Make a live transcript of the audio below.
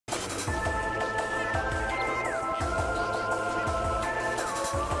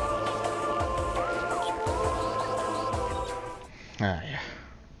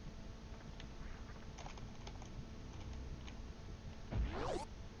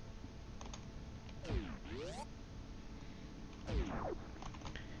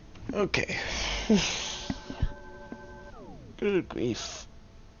Okay. Good grief.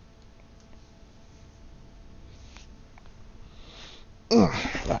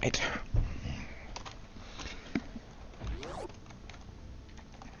 Right.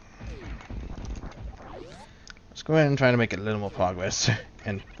 Let's go ahead and try to make a little more progress,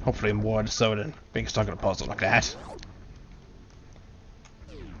 and hopefully more so than being stuck in a puzzle like that.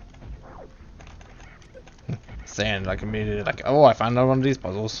 Saying like immediately like, oh, I found out one of these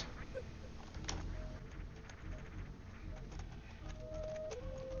puzzles.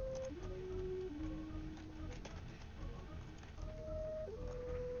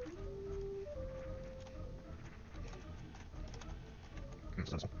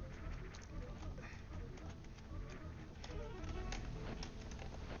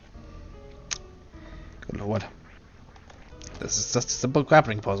 Good lord. This is just a simple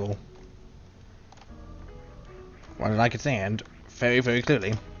grappling puzzle. One that I can stand very, very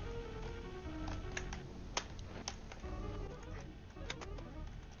clearly.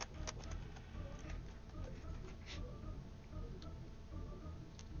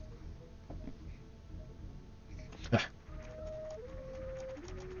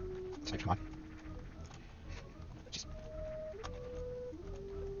 So, come on. Jeez.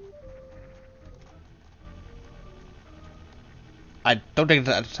 I don't think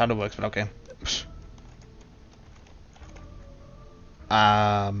that's how it works, but okay.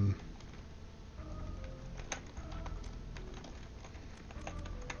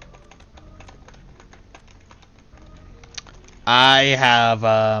 I have,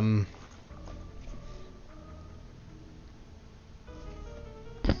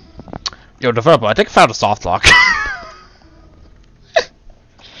 Yo, developer, I think I found a soft lock.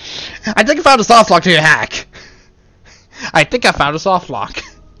 I think I found a soft lock to your hack. I think I found a soft lock.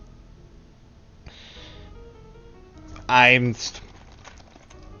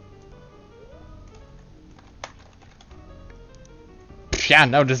 Yeah,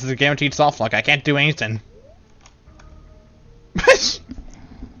 no, this is a guaranteed soft lock. I can't do anything.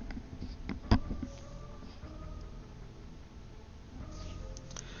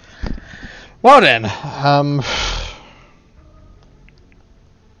 Well then, that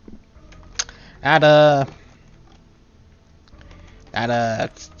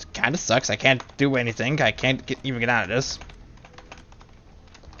kind of sucks. I can't do anything. I can't even get out of this.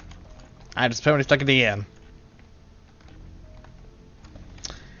 I'm just permanently stuck in the air.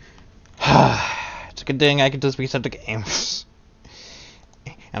 It's a good thing I can just reset the game.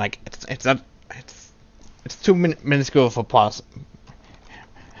 And like, it's too minuscule for pause.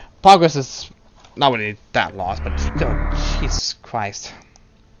 Progress is not really that lost, but still, Jesus Christ.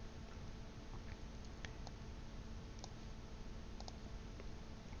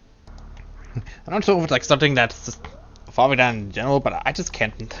 I'm not sure if it's like something that's just falling down in general, but I just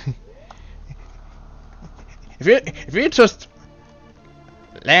can't. if you just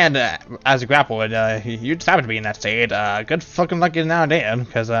land as a grapple and you just happen to be in that state, good fucking lucky now and then,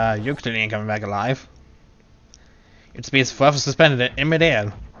 because you clearly ain't coming back alive. It's being forever suspended in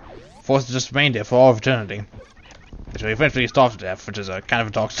midair, forced to just remain there for all of eternity. Which will eventually starve to death, which is a kind of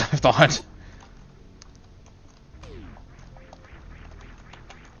a dark thought.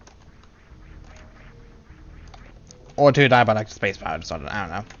 Or to die by like space power or something, I don't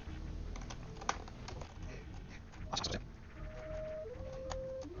know.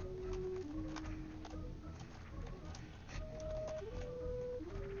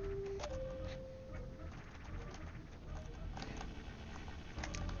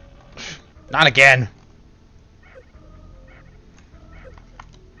 Not again!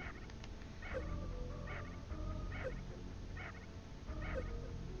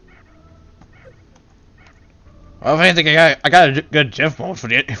 Well, if anything, I got a good GIF mode for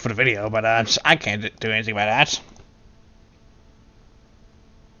the video, but I can't do anything about that.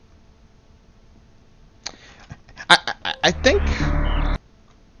 I think.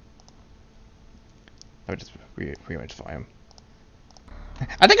 Let me just rearrange for him.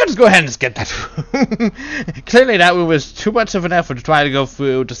 I think I'll just go ahead and just get that. Clearly, that was too much of an effort to try to go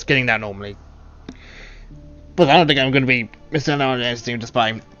through just getting that normally. But I don't think I'm going to be missing out on anything just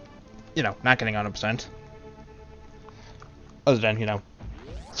by, you know, not getting 100%. Other than, you know,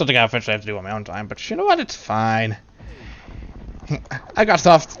 something I eventually have to do on my own time. But you know what? It's fine. I got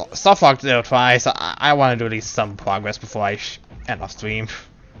soft locked there twice. I want to do at least some progress before I end off stream.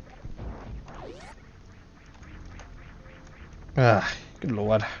 Ugh, good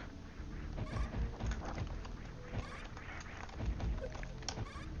lord.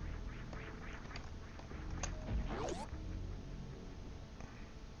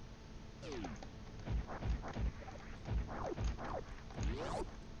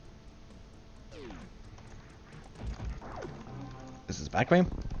 back way?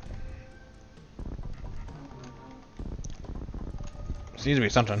 Seems to be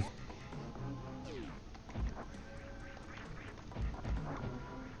something.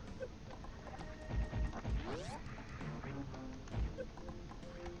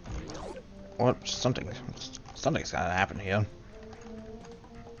 What? Something's gotta happen here.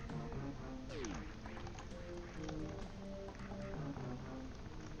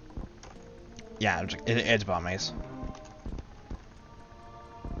 Yeah, it's about maze.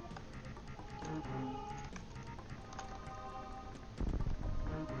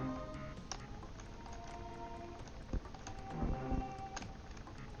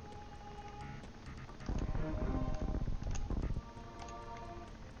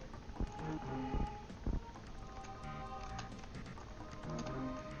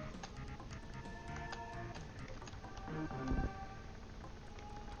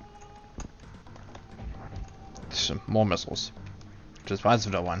 Some more missiles. Just finds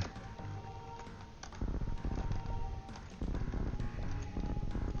the one.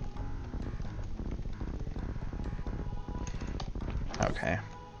 Okay.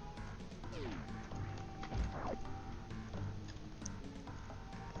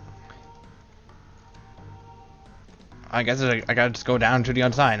 I guess I gotta just go down to the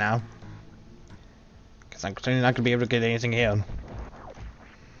other side now. Because I'm clearly not gonna be able to get anything here.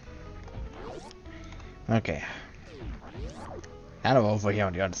 Okay. Now I'm over here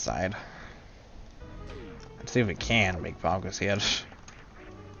on the other side. Let's see if we can make progress here.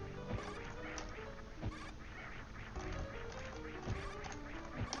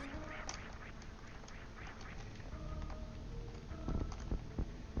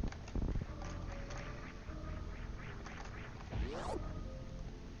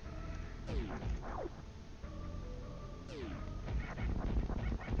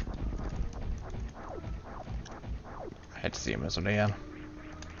 I had to see him as well again.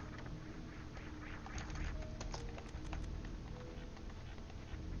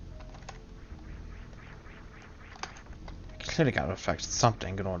 Clearly gotta affect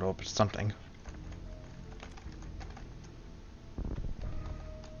something in order to open something.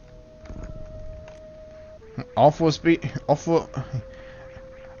 Awful speed. Awful.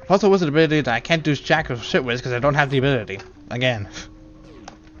 Puzzle wizard ability that I can't do jack of shit with because I don't have the ability. Again.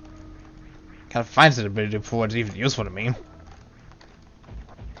 Gotta find the ability before it's even useful to me.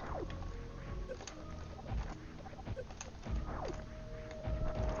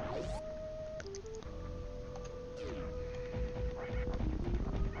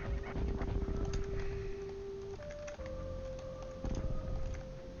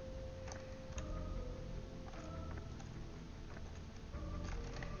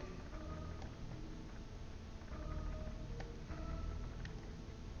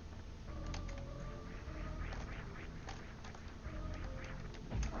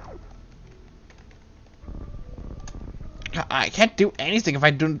 I can't do anything if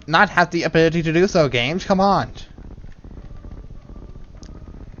I do not have the ability to do so, games. Come on.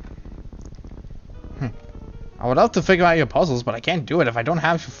 I would love to figure out your puzzles, but I can't do it if I don't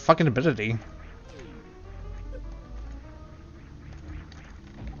have your fucking ability.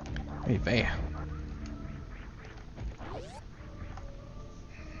 Maybe.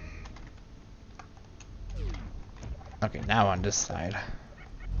 Okay, now on this side.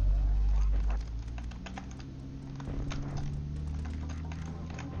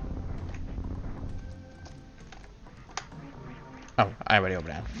 Oh, I already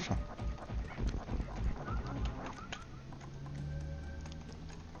opened it. So.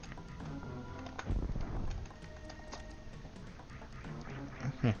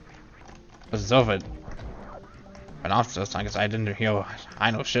 This is over. But after this time, because I didn't hear.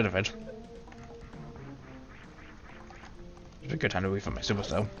 I know shit of it. It's a good time to wait for my super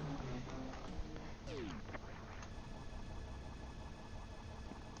though.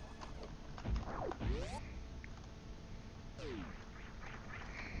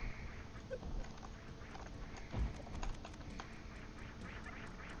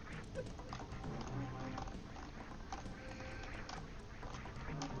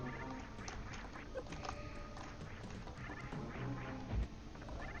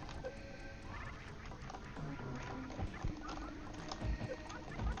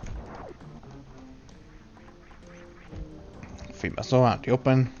 Feed my soul out the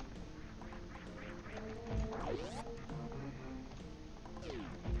open.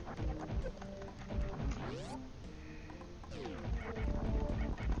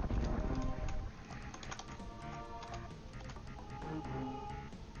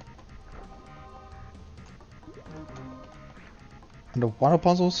 And the water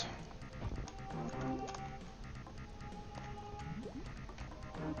puzzles.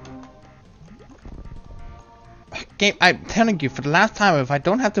 Game, I'm telling you for the last time, if I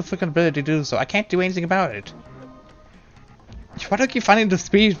don't have the freaking ability to do so, I can't do anything about it. Why do I keep finding the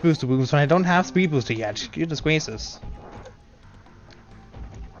speed booster moves when I don't have speed booster yet? You disgraces.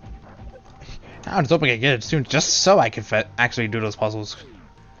 Now I'm just hoping I get it soon, just so I can actually do those puzzles.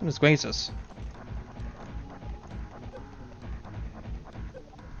 Goodness gracious.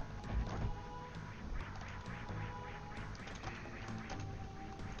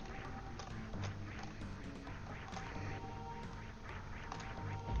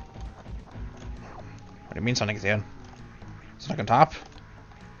 What do you mean Sonic's here? Sonic on top?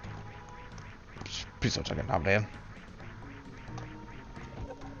 Please don't Sonic on top, Dan.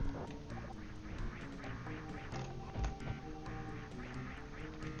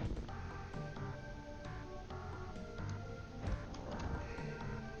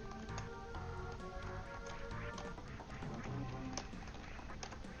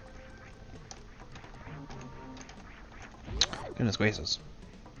 Goodness gracious.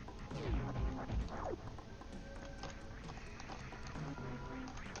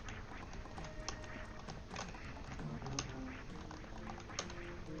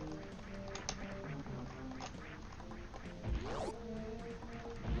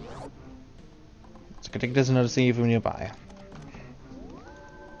 I think there's another sea from nearby.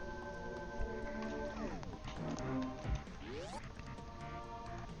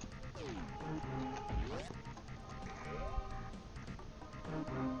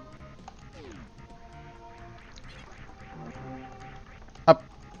 Up.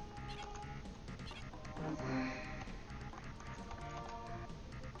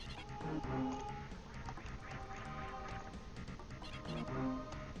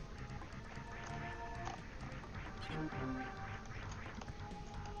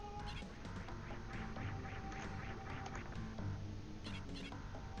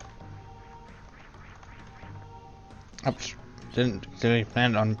 Didn't really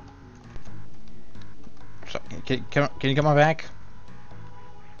plan on. So, can you come on back?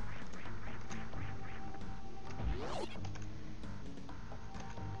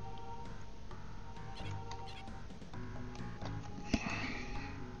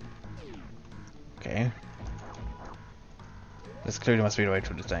 Okay. This clearly must be the way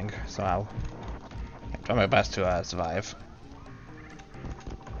through the thing, so I'll try my best to survive.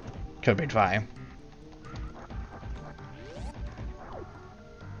 Could be fine.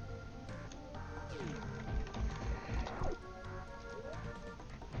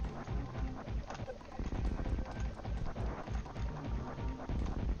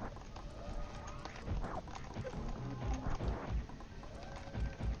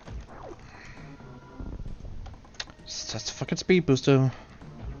 That's a fucking speed booster.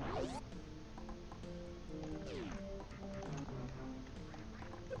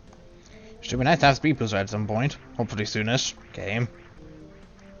 Should be nice to have speed booster at some point. Hopefully soonish. Game.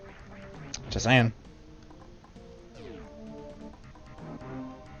 Just saying.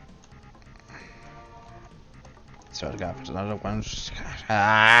 So I got another one.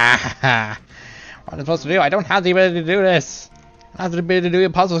 Ah, what am I supposed to do? I don't have the ability to do this. I don't have the ability to do the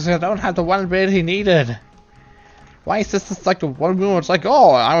puzzles. I don't have the one ability needed. Why is this just like the one move? It's like,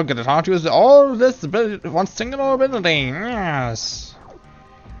 oh, I'm gonna talk to you as all this ability, one single ability. Yes.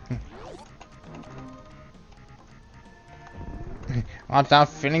 Not not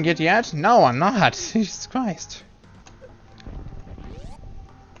feeling it yet? No, I'm not. Jesus Christ.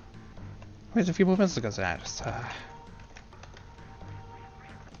 Where's the few movements at?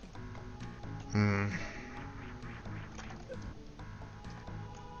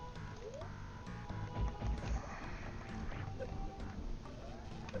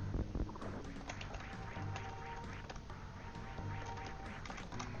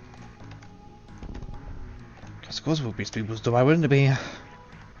 Of course it would be speed booster, why wouldn't it be?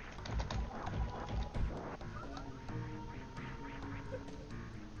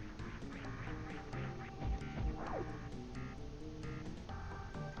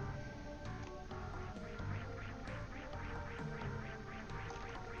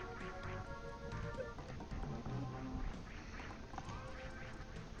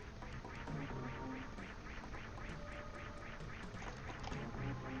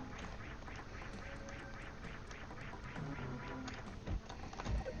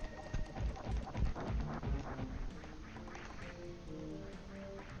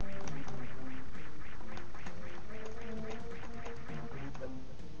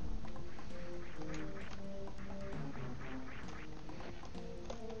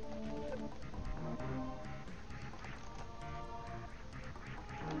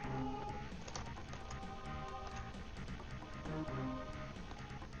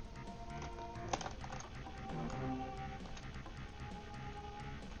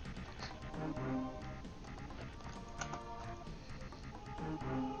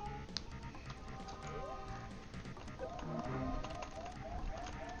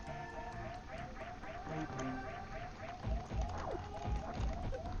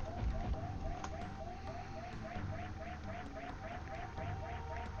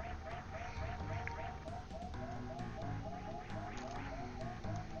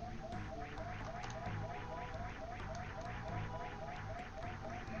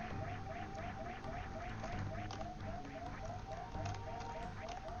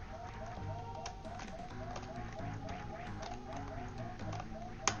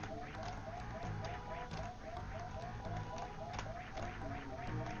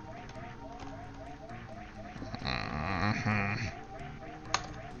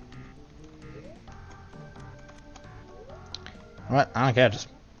 What? I don't care.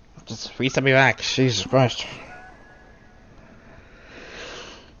 Just reset me back. Jesus Christ.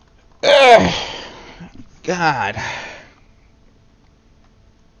 Ugh. God.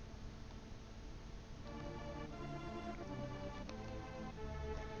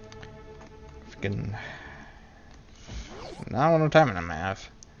 Freaking. Not what time I'm have.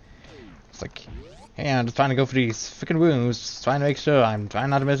 It's like, hey, I'm just trying to go for these freaking rooms, just trying to make sure I'm trying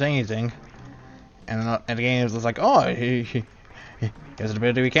not to miss anything. And the game is just like, oh, here's an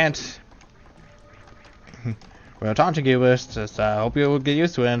ability we can't. We're taunting you with, just hope you will get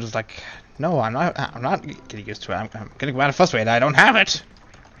used to it. And just like, no, I'm not getting used to it. I'm getting rather frustrated. I don't have it.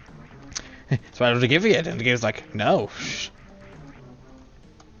 So I was to give you it, and the game's like, no.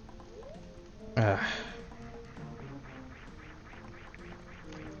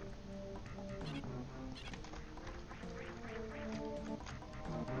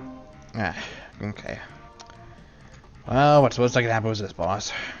 Ah, okay. Well, what's supposed to happen with this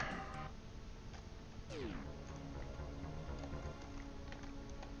boss?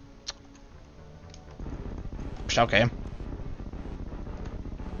 Okay.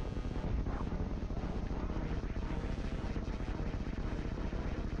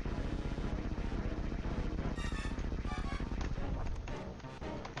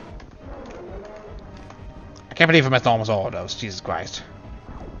 I can't believe I missed almost all of those. Jesus Christ.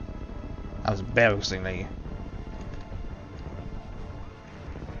 That was embarrassingly.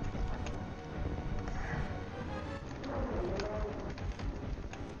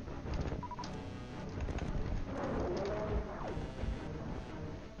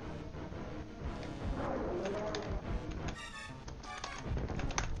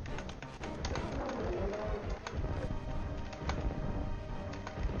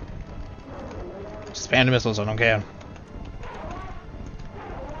 Spam the missiles, I don't care.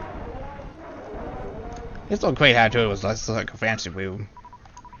 It's not great how to do it was like a fancy move.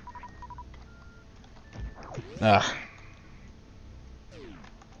 Ugh.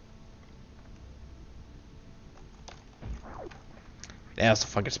 That's the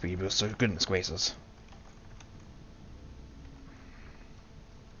fucking speed booster, goodness gracious.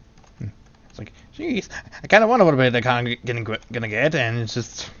 It's like, jeez, I kind of wonder what they're kind of gonna get, and it's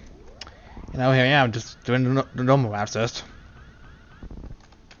just, you know, here I am, just doing the normal maps test.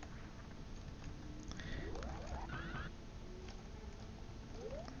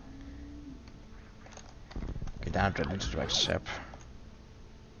 Get down to the direct ship.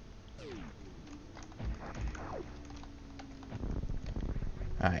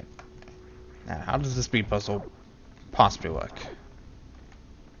 Alright. Now, how does the speed puzzle possibly work?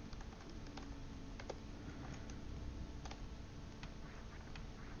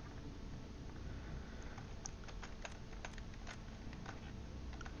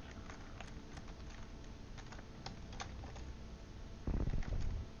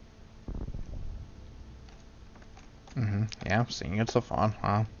 Yeah, seeing it so far,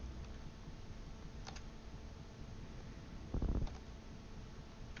 huh?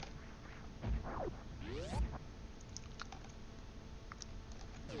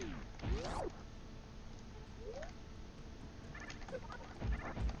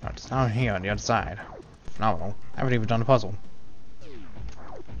 It's down here on the other side. Phenomenal. I haven't even done the puzzle.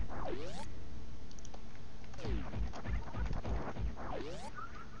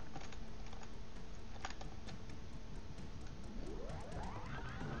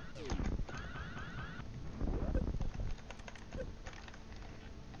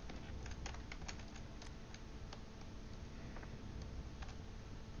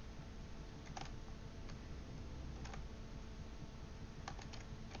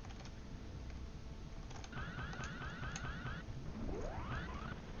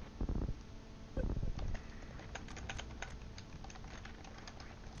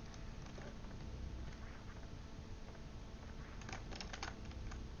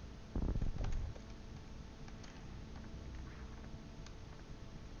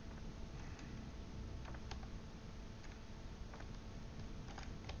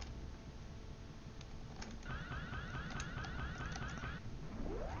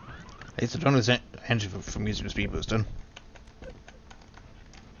 It's a ton of energy from using the speed booster.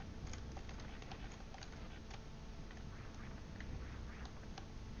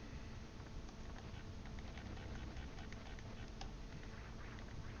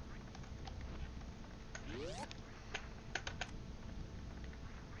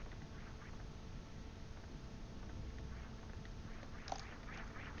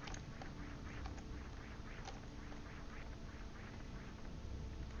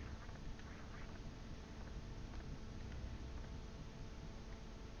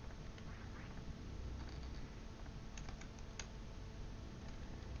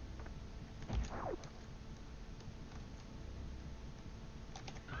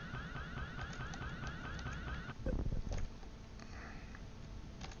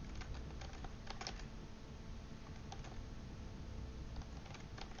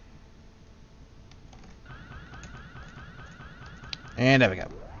 And there we go.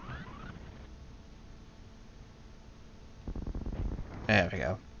 There we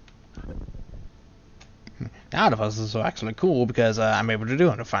go. Now the puzzles are actually cool because I'm able to do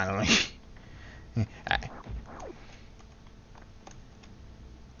them finally.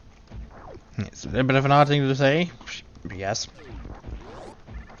 It's a little bit of an odd thing to say, yes.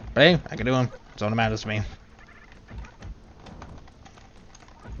 But hey, I can do them. It's all that matters to me.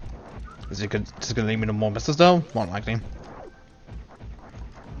 Is it just gonna lead me to more misses though? Won't likely.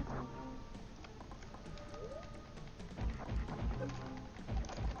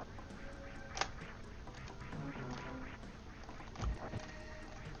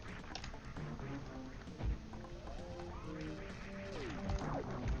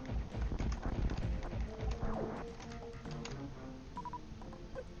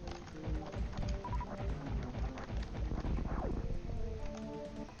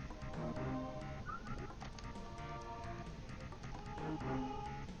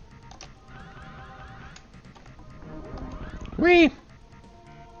 Whee!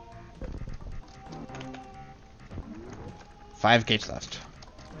 5 gates left.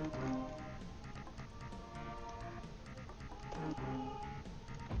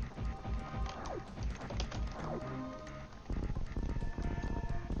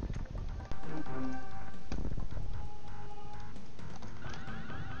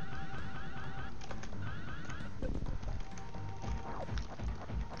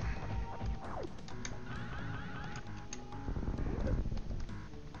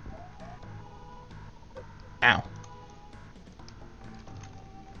 Ow.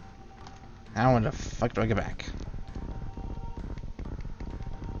 Now when the fuck do I get back?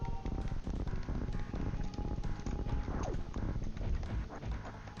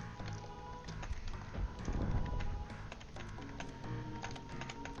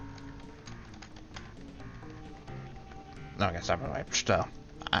 No, I gotta stop it right. Still.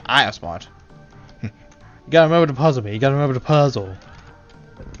 I am smart. You gotta remember to puzzle me. You gotta remember to puzzle.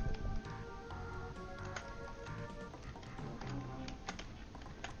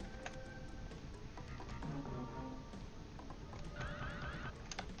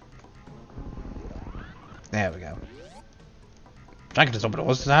 There we go. I can just open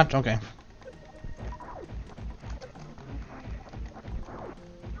doors to that? Okay.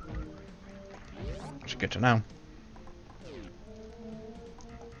 It's good to know.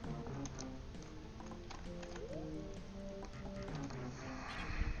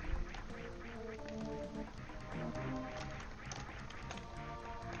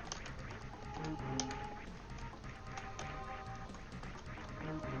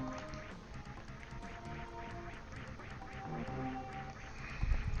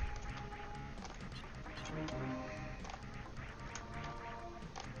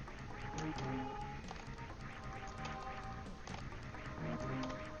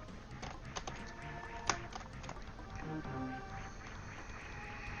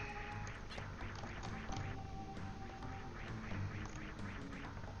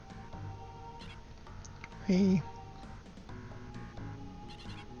 Hey.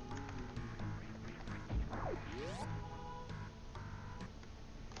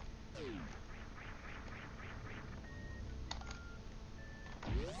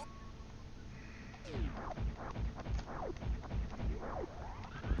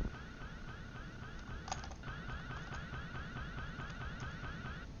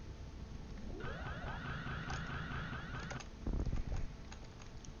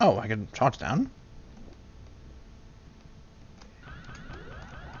 Oh, I can charge down?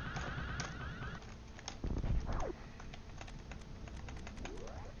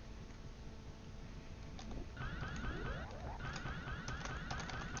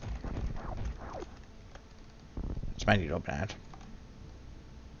 It's might need to open that.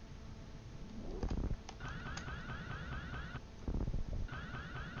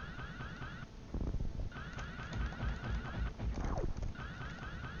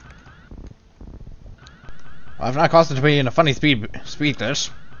 Well, I've not caused it to be in a funny speed glitch.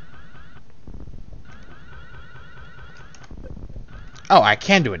 Oh, I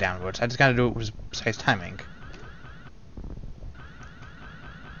can do it downwards. I just gotta do it with precise timing.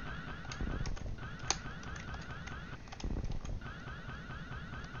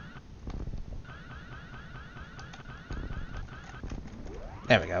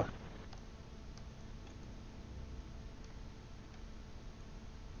 There we go.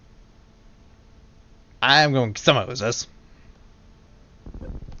 I'm going to summon this.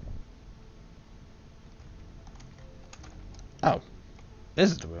 Oh.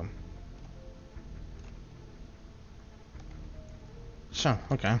 This is the room. So,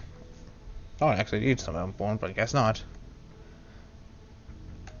 okay. Oh, I actually need some of them, but I guess not.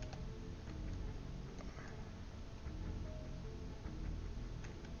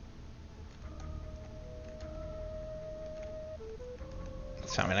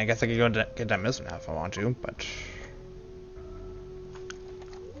 So I mean, I guess I could go get that missile now if I want to, but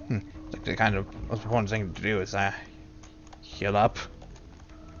it's like the kind of most important thing to do is heal up.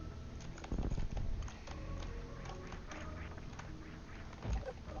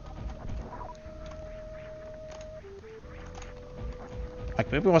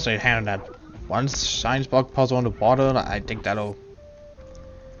 Like maybe once I handle that one science block puzzle on the water, I think that'll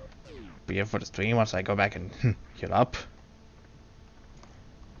be it for the stream once I go back and heal up.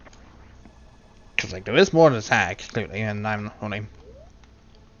 Cause like there is more to attack clearly, and I'm only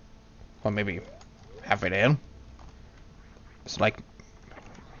well maybe halfway there. So like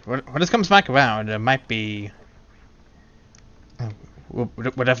when this comes back around, it might be we'll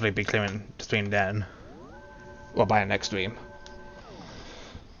definitely be clearing the stream then, or by the next stream.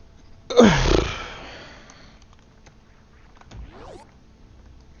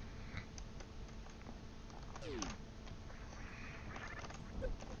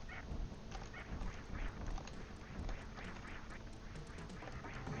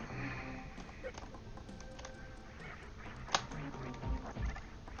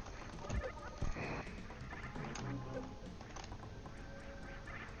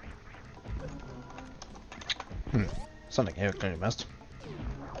 Something here clearly missed.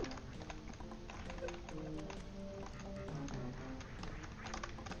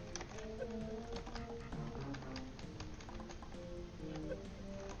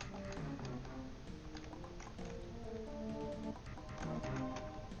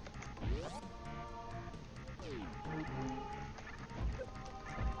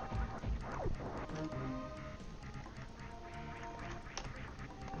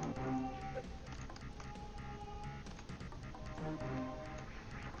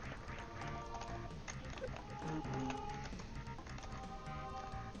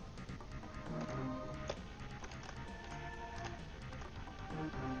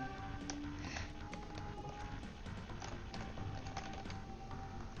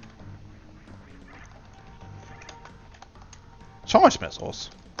 Charge missiles.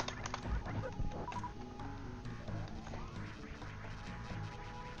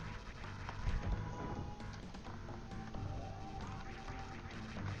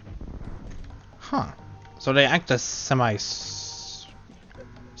 Huh. So they act as semi-supers.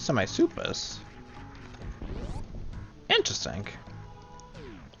 Interesting.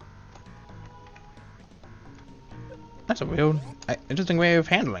 That's a real interesting way of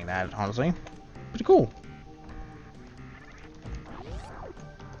handling that, honestly. Pretty cool.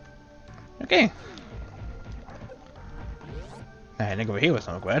 Okay. I think over here with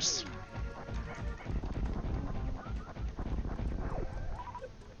some requests.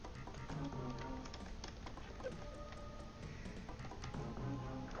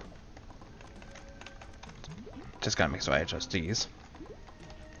 Just gotta make sure I adjust these.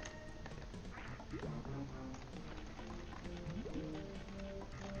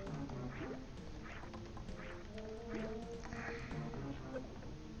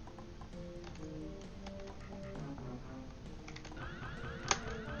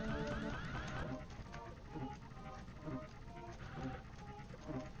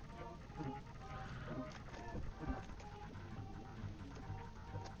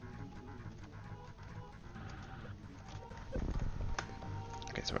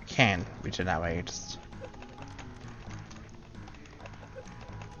 Okay, so I can reach it that way, just...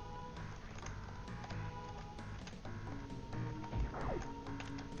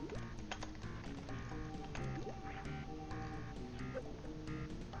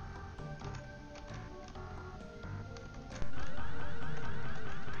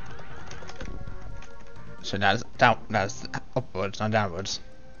 So now it's down, now it's upwards, not downwards.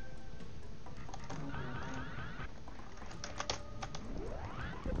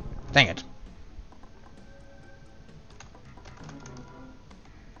 Dang it.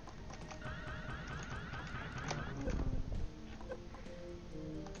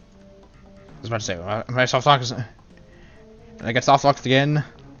 I was about to say, am I soft locked? Did I get soft locked again?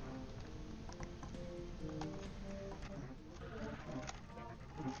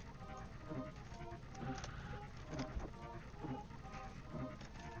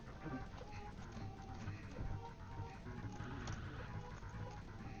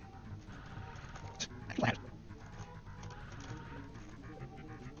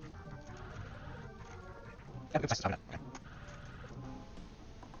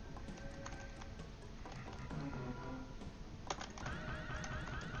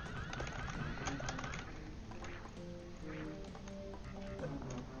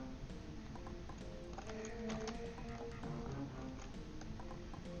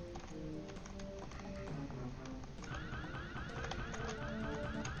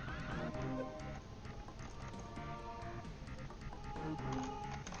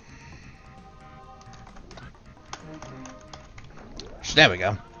 There we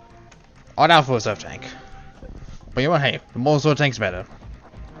go. All down for a surf tank. But you know what, hey, the more surf tanks better.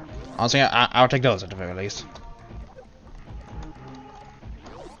 Honestly, I'll take those at the very least.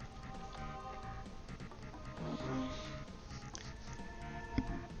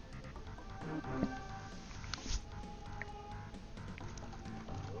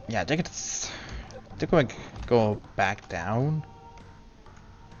 Yeah, I think we're gonna go back down.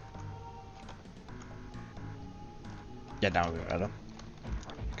 Yeah, down would be better.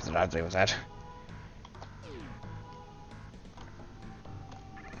 Because the last day was that.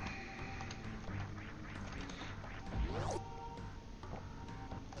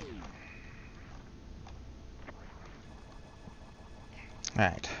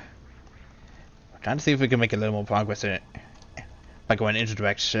 Alright. We're trying to see if we can make a little more progress in it by going into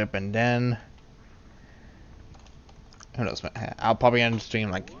direct ship, and then who knows, I'll probably end the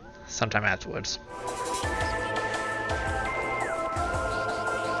stream like sometime afterwards.